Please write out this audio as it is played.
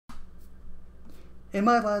In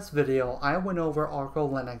my last video, I went over Arco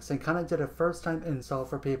Linux and kind of did a first time install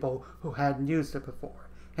for people who hadn't used it before.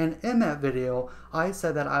 And in that video, I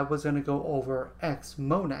said that I was going to go over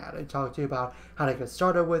Xmonad and talk to you about how to get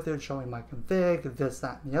started with it, showing my config, this,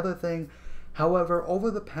 that, and the other thing. However, over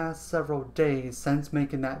the past several days since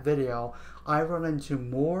making that video, I run into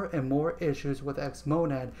more and more issues with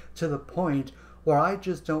Xmonad to the point where I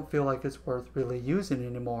just don't feel like it's worth really using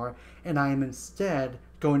anymore, and I am instead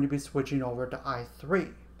going to be switching over to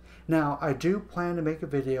i3. Now, I do plan to make a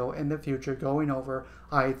video in the future going over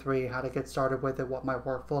i3, how to get started with it, what my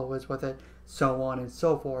workflow is with it, so on and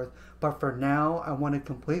so forth. But for now, I want to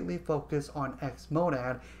completely focus on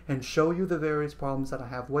Xmonad and show you the various problems that I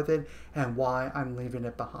have with it and why I'm leaving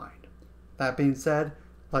it behind. That being said,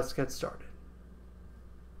 let's get started.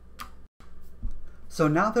 So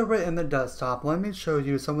now that we're in the desktop, let me show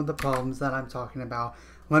you some of the problems that I'm talking about.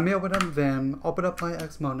 Let me open up Vim, open up my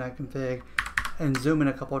Xmonad config, and zoom in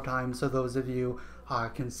a couple of times so those of you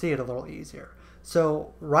can see it a little easier.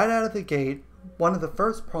 So right out of the gate, one of the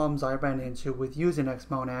first problems I ran into with using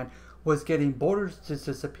Xmonad was getting borders to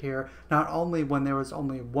disappear, not only when there was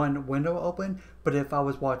only one window open, but if I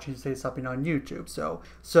was watching, say, something on YouTube.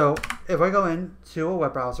 So if I go into a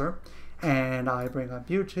web browser and I bring up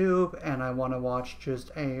YouTube and I want to watch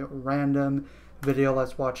just a random video,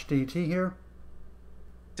 let's watch DT here.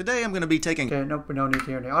 Today I'm going to be taking... Okay, nope, we don't need to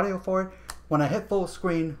hear any audio for it. When I hit full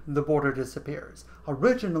screen, the border disappears.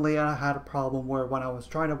 Originally, I had a problem where when I was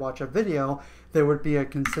trying to watch a video, there would be a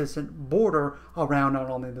consistent border around not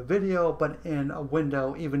only the video, but in a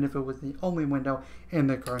window, even if it was the only window in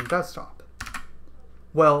the current desktop.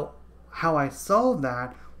 Well, how I solved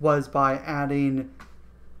that was by adding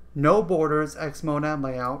no borders Xmonad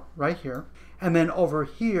layout right here, and then over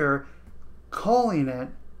here, calling it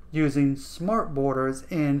using smart borders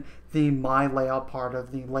in the my layout part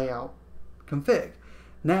of the layout config.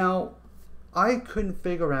 Now, I couldn't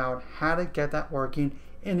figure out how to get that working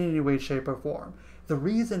in any way, shape, or form. The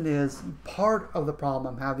reason is part of the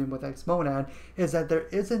problem I'm having with Xmonad is that there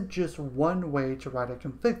isn't just one way to write a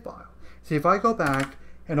config file. See, if I go back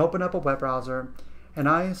and open up a web browser and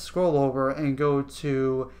I scroll over and go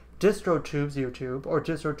to DistroTube's YouTube or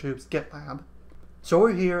DistroTube's GitLab. So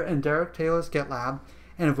we're here in Derek Taylor's GitLab,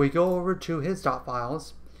 and if we go over to his dot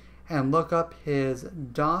files and look up his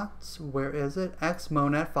Xmonad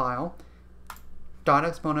file,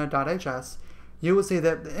 .xmonad.hs, you will see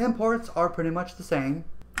that the imports are pretty much the same.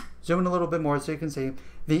 Zoom in a little bit more so you can see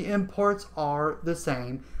the imports are the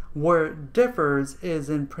same. Where it differs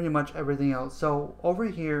is in pretty much everything else. So over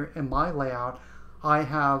here in my layout, I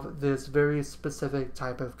have this very specific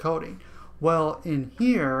type of coding. Well, in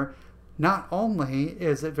here, not only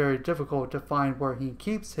is it very difficult to find where he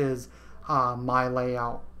keeps his my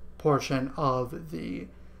layout portion of his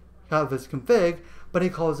config, but he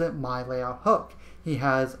calls it my layout hook. He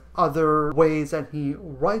has other ways that he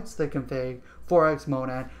writes the config for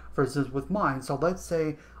Xmonad versus with mine. So let's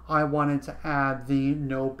say I wanted to add the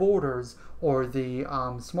no borders or the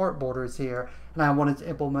smart borders here, and I wanted to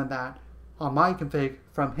implement that on my config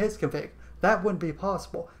from his config. That wouldn't be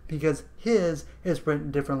possible because his is written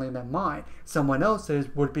differently than mine. Someone else's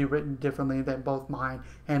would be written differently than both mine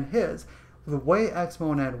and his. The way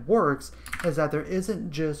Xmonad works is that there isn't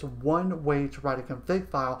just one way to write a config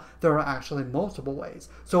file, there are actually multiple ways.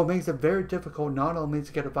 So it makes it very difficult not only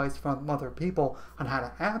to get advice from other people on how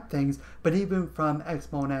to add things, but even from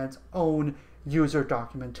Xmonad's own user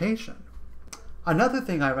documentation. Another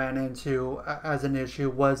thing I ran into as an issue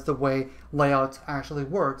was the way layouts actually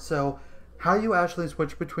work. So how you actually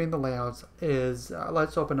switch between the layouts is,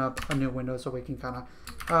 let's open up a new window so we can kind of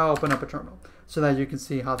open up a terminal so that you can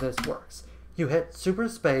see how this works. You hit super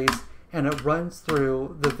space and it runs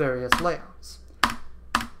through the various layouts.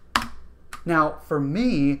 Now for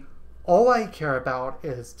me, all I care about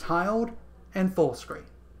is tiled and full screen.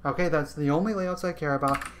 Okay, that's the only layouts I care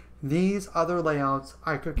about. These other layouts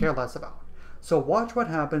I could care less about. So watch what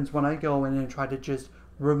happens when I go in and try to just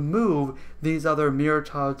remove these other mirror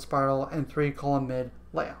tiled, spiral, and 3-column mid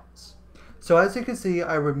layouts. So as you can see,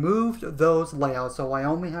 I removed those layouts, so I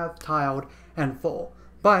only have tiled and full.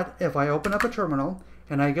 But if I open up a terminal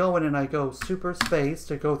and I go in and I go super space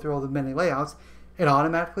to go through all the many layouts, it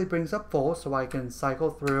automatically brings up full so I can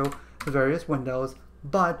cycle through the various windows,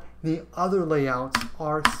 but the other layouts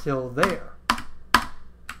are still there.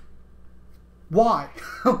 Why?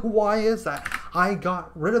 Why is that? I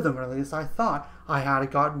got rid of them, or at least I thought I had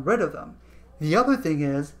gotten rid of them. The other thing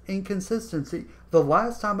is inconsistency. The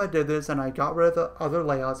last time I did this and I got rid of the other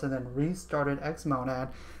layouts and then restarted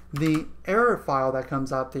Xmonad, the error file that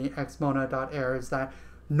comes up, the xmonad.error, is that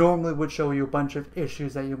normally would show you a bunch of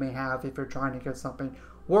issues that you may have if you're trying to get something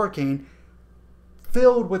working,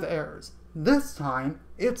 filled with errors. This time,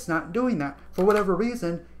 it's not doing that. For whatever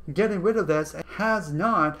reason, getting rid of this has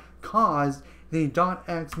not caused the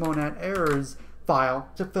 .xmonad errors file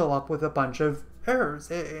to fill up with a bunch of errors.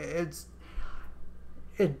 It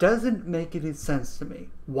doesn't make any sense to me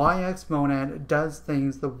why Xmonad does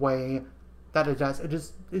things the way that it does.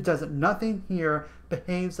 It doesn't. Nothing here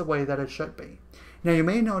behaves the way that it should be. Now you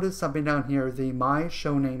may notice something down here, the My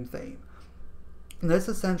Show Name theme. And this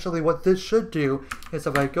essentially, what this should do is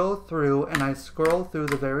if I go through and I scroll through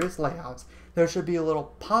the various layouts, there should be a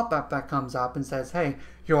little pop-up that comes up and says, hey,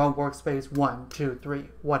 you're on workspace 1, 2, 3,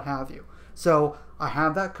 what have you. So I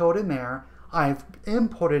have that code in there. I've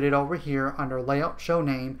imported it over here under Layout Show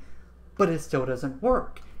Name, but it still doesn't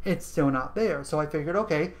work. It's still not there. So I figured,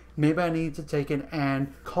 okay, maybe I need to take it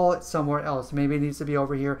and call it somewhere else. Maybe it needs to be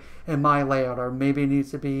over here in My Layout, or maybe it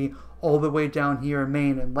needs to be all the way down here in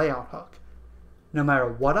Main and Layout Hook. No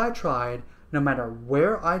matter what I tried, no matter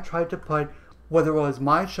where I tried to put, whether it was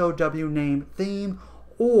My Show W Name theme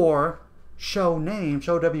or Show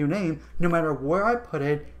W Name, no matter where I put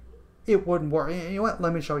it, it wouldn't work. You know what?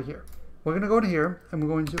 Let me show you here. We're going to go to here and we're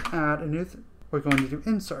going to add a new we're going to do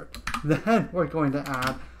insert. Then we're going to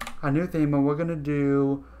add a new theme and we're going to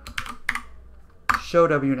do Show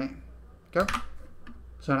W Name. Okay?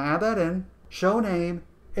 So I'm going to add that in. Show Name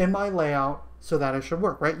in my layout so that it should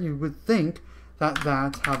work, right? You would think that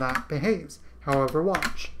that's how that behaves. However,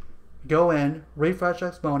 watch. Go in, refresh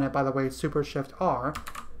Xmonad, by the way, Super Shift R.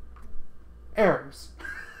 Errors.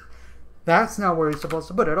 That's not where you're supposed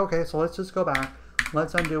to put it. Okay, so let's just go back.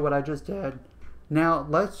 Let's undo what I just did. Now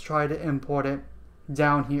let's try to import it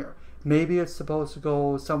down here. Maybe it's supposed to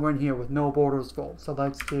go somewhere in here with no borders full. So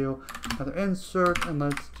let's do another insert and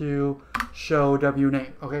let's do Show W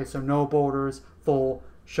Name. Okay, so no borders full,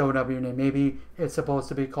 Show W Name. Maybe it's supposed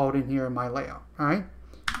to be called in here in my layout. Alright?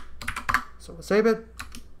 So we'll save it.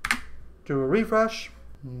 Do a refresh.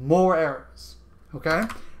 More errors. Okay?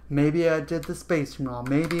 Maybe I did the spacing wrong.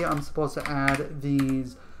 Maybe I'm supposed to add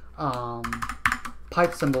these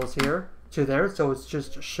pipe symbols here to there. So it's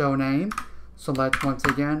just Show Name. So let's once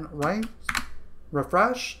again, right?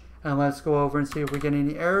 Refresh. And let's go over and see if we get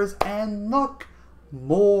any errors. And look!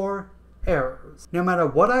 More errors. No matter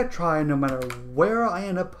what I try, no matter where I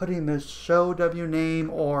end up putting this Show W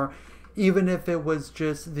Name, or even if it was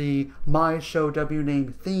just the My Show W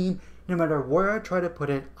Name theme, no matter where I try to put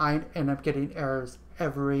it, I end up getting errors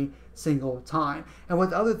every single time. And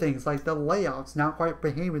with other things like the layouts not quite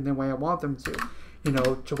behaving the way I want them to, you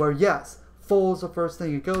know, to where yes, full is the first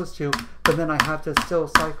thing it goes to, but then I have to still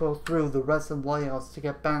cycle through the rest of the layouts to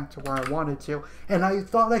get back to where I wanted to. And I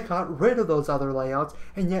thought I got rid of those other layouts,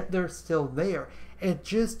 and yet they're still there. It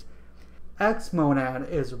just, Xmonad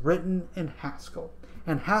is written in Haskell.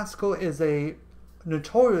 And Haskell is a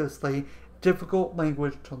notoriously difficult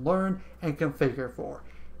language to learn and configure for.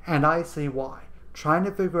 And I see why. Trying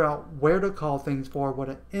to figure out where to call things for, where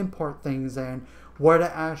to import things in, where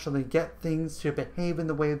to actually get things to behave in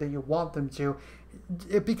the way that you want them to,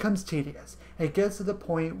 it becomes tedious. It gets to the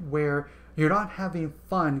point where you're not having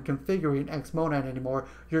fun configuring Xmonad anymore.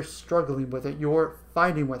 You're struggling with it. You're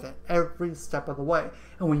fighting with it every step of the way.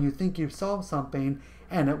 And when you think you've solved something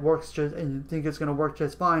and it works just, and you think it's going to work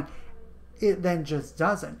just fine, it then just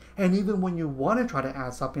doesn't. And even when you want to try to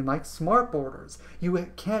add something like smart borders,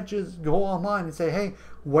 you can't just go online and say, hey,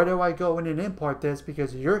 where do I go in and import this,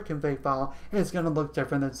 because your config file is going to look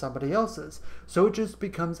different than somebody else's. So it just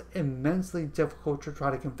becomes immensely difficult to try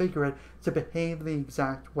to configure it to behave the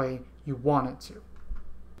exact way you want it to.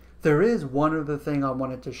 There is one other thing I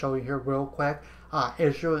wanted to show you here real quick.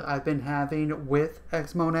 Issue I've been having with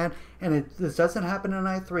Xmonad, and this doesn't happen in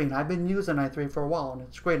i3, and I've been using i3 for a while, and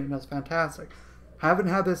it's great and it's fantastic. Haven't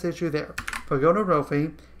had this issue there. If I go to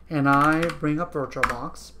Rofi and I bring up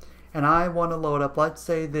VirtualBox and I want to load up, let's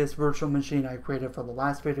say, this virtual machine I created for the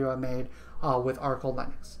last video I made with Arco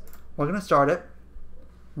Linux. We're going to start it,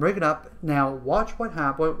 bring it up. Now watch what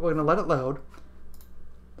happens. We're going to let it load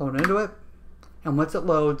into it, and once it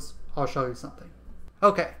loads, I'll show you something.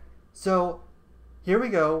 Okay, so here we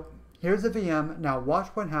go. Here's the VM. Now watch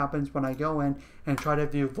what happens when I go in and try to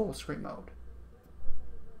view full screen mode.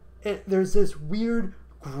 There's this weird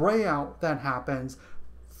gray out that happens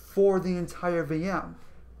for the entire VM,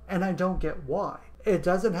 and I don't get why. It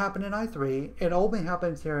doesn't happen in i3. It only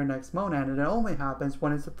happens here in Xmonad, and it only happens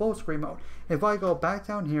when it's in full screen mode. If I go back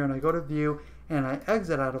down here and I go to view and I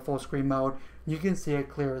exit out of full screen mode, you can see it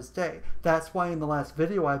clear as day. That's why in the last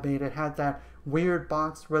video I made, it had that weird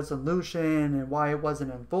box resolution and why it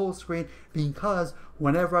wasn't in full screen, because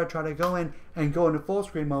whenever I try to go in and go into full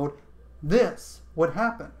screen mode, this would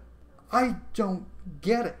happen. I don't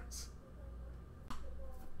get it.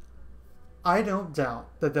 I don't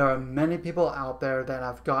doubt that there are many people out there that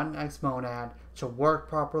have gotten Xmonad to work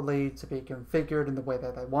properly, to be configured in the way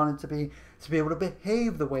that they want it to be able to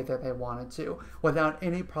behave the way that they want it to, without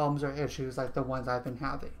any problems or issues like the ones I've been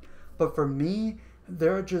having. But for me,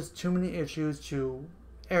 there are just too many issues, to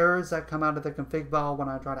errors that come out of the config file when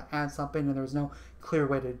I try to add something and there's no clear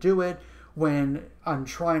way to do it, when I'm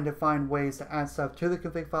trying to find ways to add stuff to the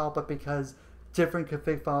config file, but because different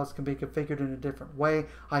config files can be configured in a different way,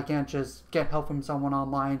 I can't just get help from someone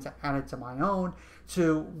online to add it to my own,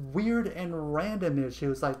 to weird and random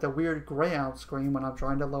issues like the weird gray out screen when I'm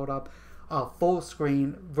trying to load up a full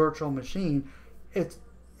screen virtual machine. It's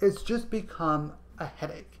just become a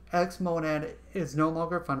headache. Xmonad is no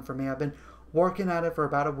longer fun for me. I've been working at it for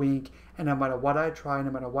about a week, and no matter what I try,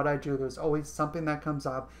 no matter what I do, there's always something that comes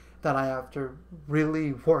up that I have to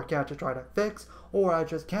really work out to try to fix, or I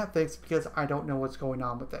just can't fix because I don't know what's going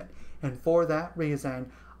on with it. And for that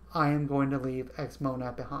reason, I am going to leave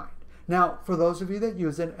Xmonad behind. Now, for those of you that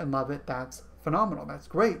use it and love it, that's phenomenal. That's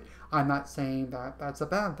great. I'm not saying that that's a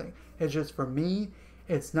bad thing. It's just, for me,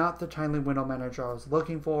 it's not the timely window manager I was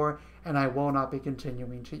looking for, and I will not be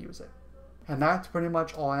continuing to use it. And that's pretty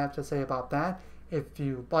much all I have to say about that. If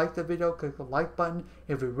you liked the video, click the like button.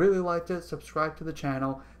 If you really liked it, subscribe to the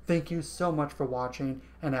channel. Thank you so much for watching,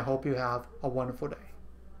 and I hope you have a wonderful day.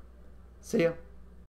 See ya.